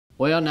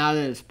Well, now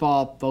that it's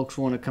fall, folks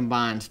want to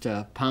combine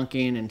stuff.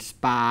 Pumpkin and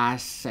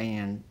spice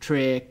and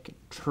trick,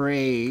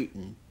 treat,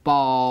 and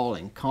fall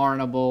and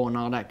carnival and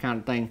all that kind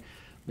of thing.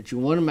 But you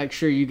want to make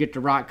sure you get the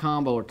right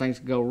combo or things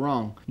go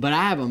wrong. But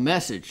I have a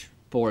message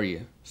for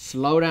you.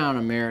 Slow down,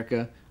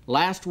 America.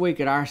 Last week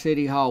at our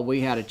city hall,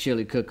 we had a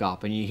chili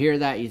cook-off. And you hear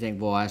that, you think,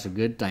 boy, that's a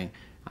good thing.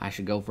 I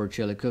should go for a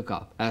chili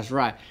cook-off. That's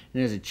right.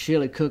 And there's a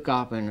chili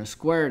cook-off and a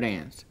square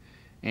dance.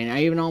 And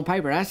even on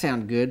paper, that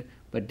sounds good.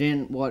 But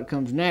then what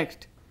comes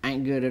next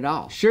ain't good at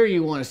all. Sure,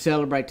 you want to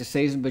celebrate the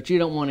season, but you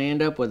don't want to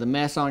end up with a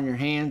mess on your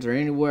hands or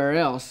anywhere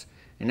else.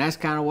 And that's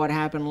kind of what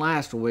happened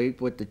last week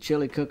with the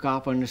chili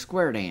cook-off and the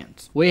square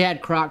dance. We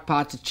had crock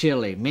pots of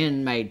chili.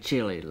 Men made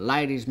chili.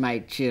 Ladies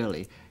made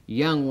chili.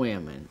 Young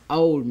women,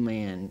 old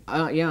men,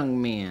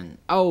 young men,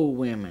 old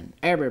women,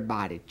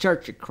 everybody,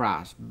 Church of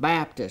Christ,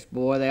 Baptist,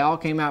 boy, they all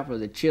came out for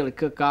the chili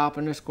cook-off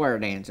and the square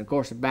dance. Of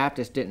course, the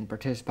Baptists didn't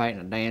participate in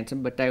the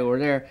dancing, but they were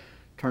there.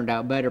 Turned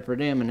out better for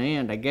them in the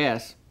end, I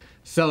guess.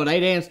 So they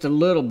danced a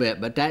little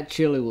bit, but that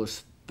chili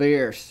was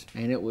fierce,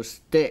 and it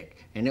was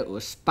thick, and it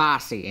was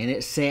spicy, and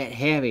it set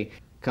heavy.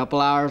 A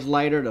couple hours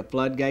later, the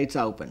floodgates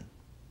opened.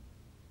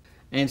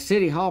 And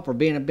City Hall, for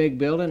being a big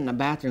building, the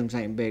bathrooms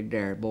ain't big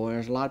there, boy.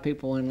 There's a lot of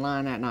people in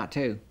line that night,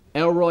 too.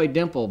 Elroy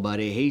Dimple,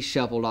 buddy, he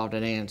shuffled off the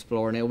dance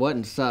floor, and it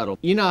wasn't subtle.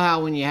 You know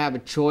how when you have a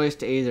choice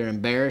to either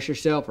embarrass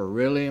yourself or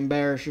really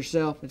embarrass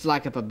yourself? It's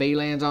like if a bee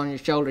lands on your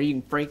shoulder, you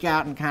can freak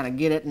out and kind of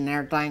get it and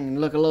everything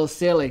and look a little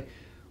silly.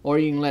 Or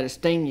you can let it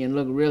sting you and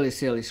look really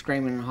silly,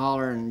 screaming and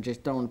hollering and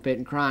just throwing a fit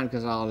and crying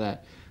because of all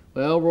that.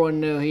 Well, Elroy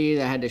knew he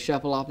either had to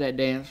shuffle off that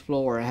dance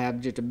floor or have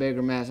just a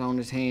bigger mess on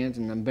his hands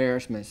and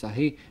embarrassment. So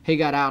he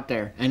got out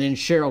there. And then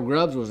Cheryl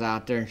Grubbs was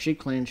out there, and she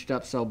clenched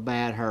up so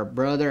bad her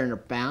brother and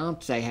her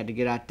fiance had to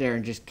get out there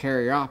and just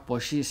carry her off. Boy,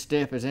 she's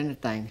stiff as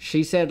anything.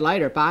 She said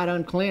later, if I'd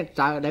unclenched,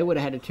 they would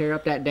have had to tear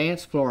up that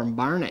dance floor and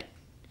burn it.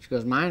 She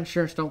goes, my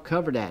insurance don't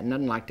cover that.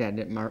 Nothing like that,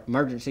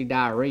 emergency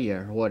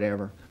diarrhea or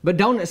whatever. But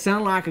don't it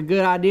sound like a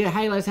good idea?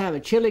 Hey, let's have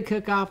a chili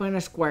cook-off and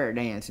a square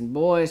dance. And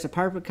boy, it's a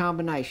perfect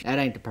combination. That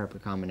ain't the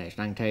perfect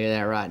combination, I can tell you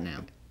that right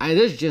now. Hey,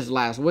 this is just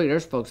last week.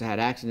 There's folks that had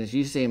accidents.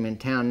 You see them in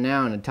town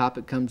now and the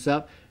topic comes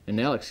up and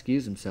they'll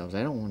excuse themselves.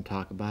 They don't want to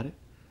talk about it.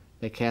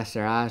 They cast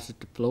their eyes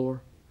at the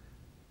floor.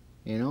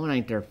 You know, it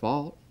ain't their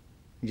fault.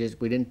 Just,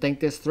 we didn't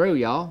think this through,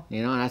 y'all.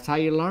 You know, and that's how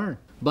you learn.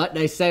 But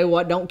they say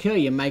what don't kill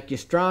you make you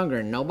stronger,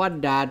 and nobody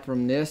died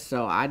from this,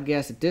 so I'd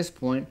guess at this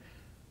point,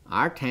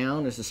 our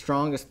town is the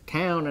strongest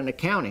town in the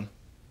county.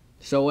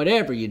 So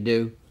whatever you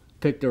do,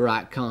 pick the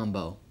right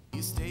combo.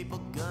 You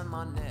stapled gun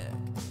my neck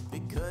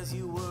because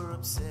you were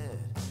upset.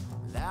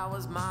 That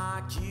was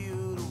my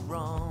cue to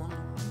run.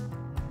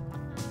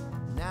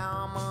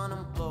 Now I'm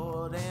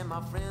unemployed and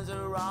my friends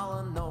are all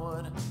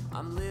annoyed.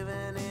 I'm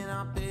living in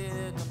a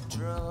pickup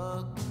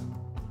truck.